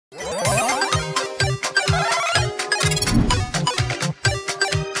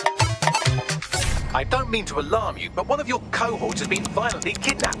mean to alarm you, but one of your cohorts has been violently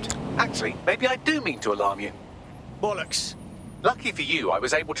kidnapped. Actually, maybe I do mean to alarm you. Bollocks. Lucky for you, I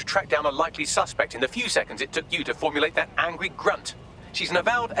was able to track down a likely suspect in the few seconds it took you to formulate that angry grunt. She's an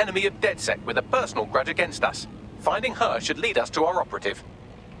avowed enemy of DedSec with a personal grudge against us. Finding her should lead us to our operative.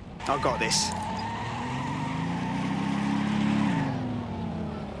 I've got this.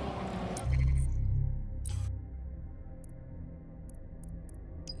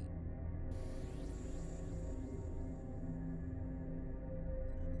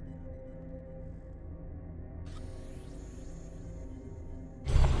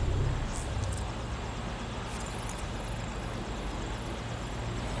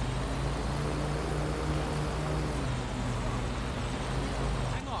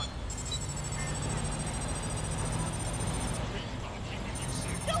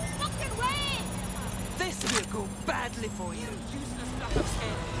 For you.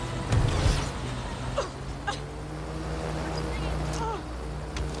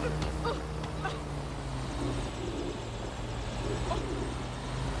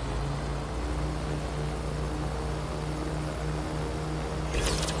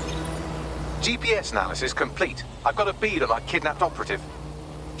 GPS analysis complete. I've got a bead on our kidnapped operative.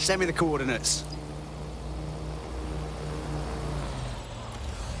 Send me the coordinates.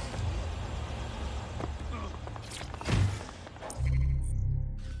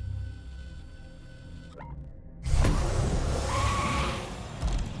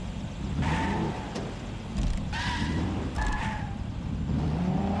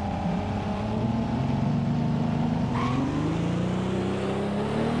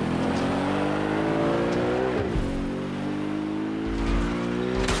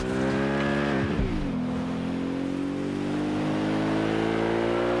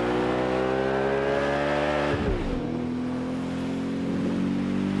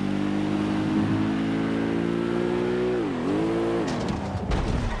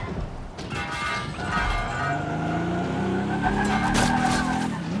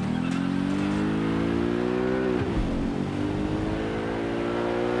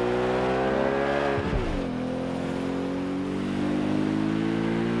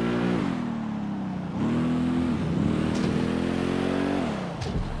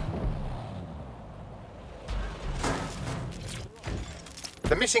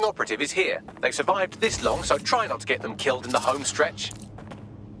 The missing operative is here. They survived this long, so try not to get them killed in the home stretch.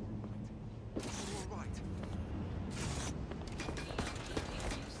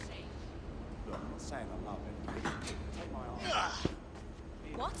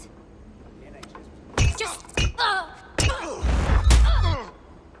 What?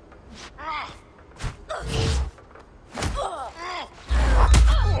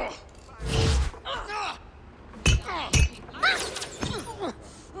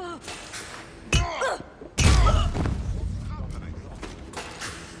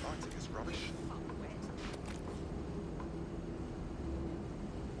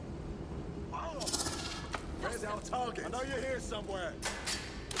 Target. I know you're here somewhere.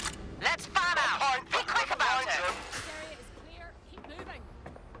 Let's fan out. Be quick about it. This area is clear. Keep moving.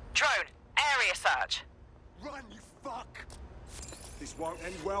 Drone, area search. Run, you fuck! This won't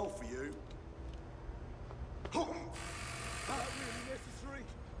end well for you. Not really necessary.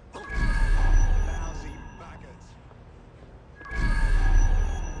 Lousy maggots.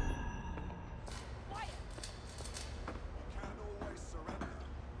 Quiet. You can't always surrender.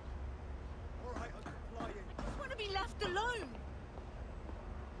 All right, I'm complying. I just want to be left alone.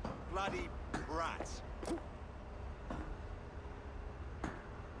 Bloody brats.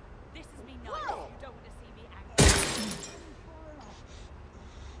 This is me nice. You don't want to see me angry.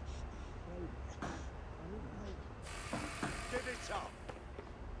 Give it up.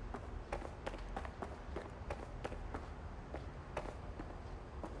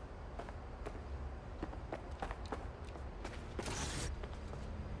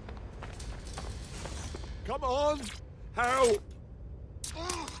 Come on! Help!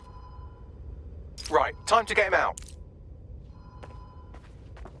 Right, time to get him out.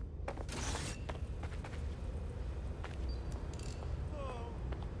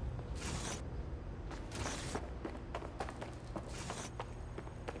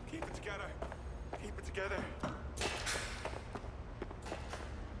 Keep it together. Keep it together.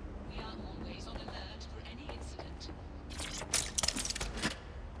 We are always on alert for any incident.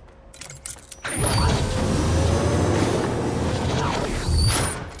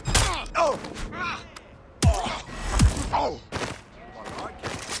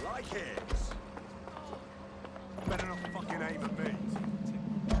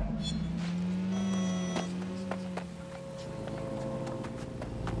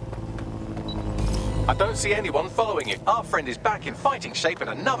 I don't see anyone following you. Our friend is back in fighting shape and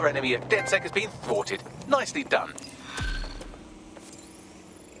another enemy of DedSec has been thwarted. Nicely done.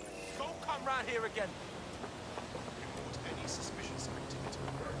 Don't come round here again.